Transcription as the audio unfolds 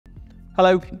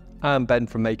Hello, I'm Ben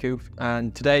from Mayku,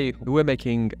 and today we're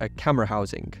making a camera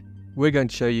housing. We're going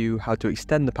to show you how to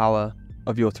extend the power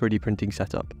of your 3D printing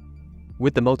setup.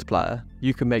 With the multiplier,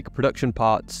 you can make production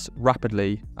parts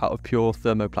rapidly out of pure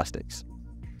thermoplastics.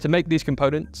 To make these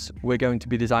components, we're going to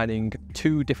be designing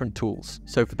two different tools.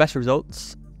 So for best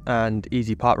results and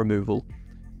easy part removal,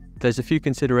 there's a few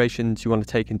considerations you want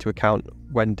to take into account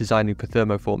when designing for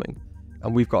thermoforming.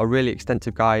 And we've got a really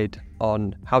extensive guide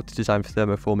on how to design for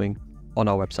thermoforming on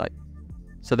our website.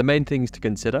 So the main things to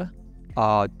consider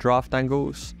are draft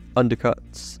angles,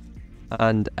 undercuts,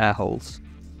 and air holes.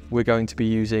 We're going to be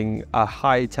using a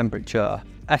high temperature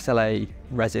SLA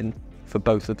resin for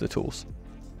both of the tools.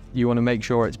 You want to make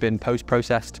sure it's been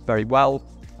post-processed very well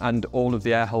and all of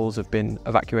the air holes have been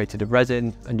evacuated of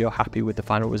resin and you're happy with the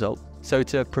final result. So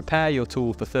to prepare your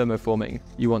tool for thermoforming,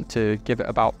 you want to give it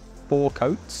about 4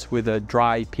 coats with a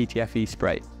dry PTFE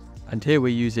spray. And here we're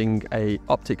using a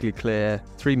optically clear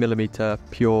 3mm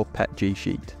pure PETG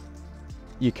sheet.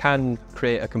 You can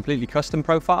create a completely custom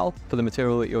profile for the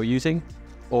material that you're using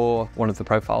or one of the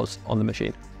profiles on the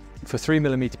machine. For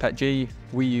 3mm PETG,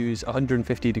 we use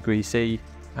 150 degrees C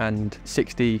and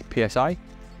 60 PSI.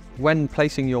 When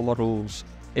placing your models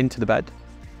into the bed,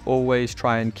 always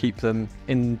try and keep them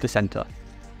in the center.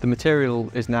 The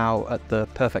material is now at the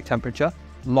perfect temperature.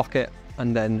 Lock it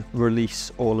and then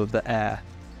release all of the air.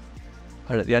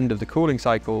 And at the end of the cooling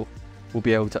cycle, we'll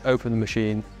be able to open the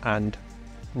machine and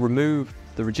remove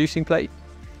the reducing plate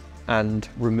and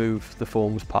remove the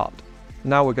forms part.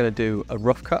 Now we're going to do a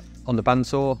rough cut on the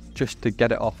bandsaw just to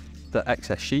get it off the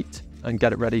excess sheet and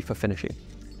get it ready for finishing.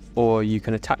 Or you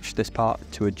can attach this part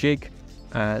to a jig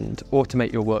and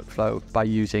automate your workflow by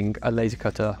using a laser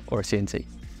cutter or a CNC.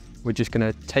 We're just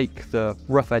going to take the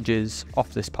rough edges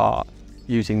off this part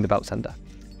using the belt sander.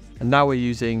 And now we're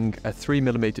using a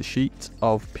 3mm sheet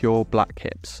of pure black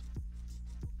hips.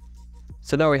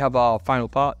 So now we have our final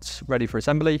parts ready for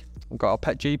assembly. We've got our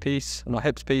PETG piece and our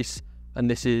hips piece, and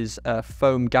this is a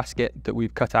foam gasket that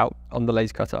we've cut out on the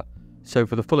laser cutter. So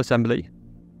for the full assembly,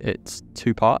 it's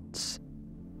 2 parts,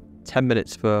 10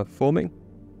 minutes for forming,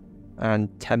 and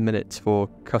 10 minutes for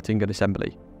cutting and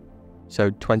assembly.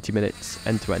 So 20 minutes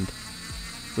end to end,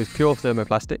 with pure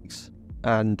thermoplastics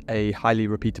and a highly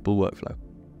repeatable workflow.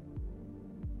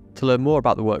 To learn more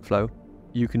about the workflow,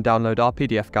 you can download our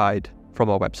PDF guide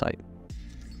from our website.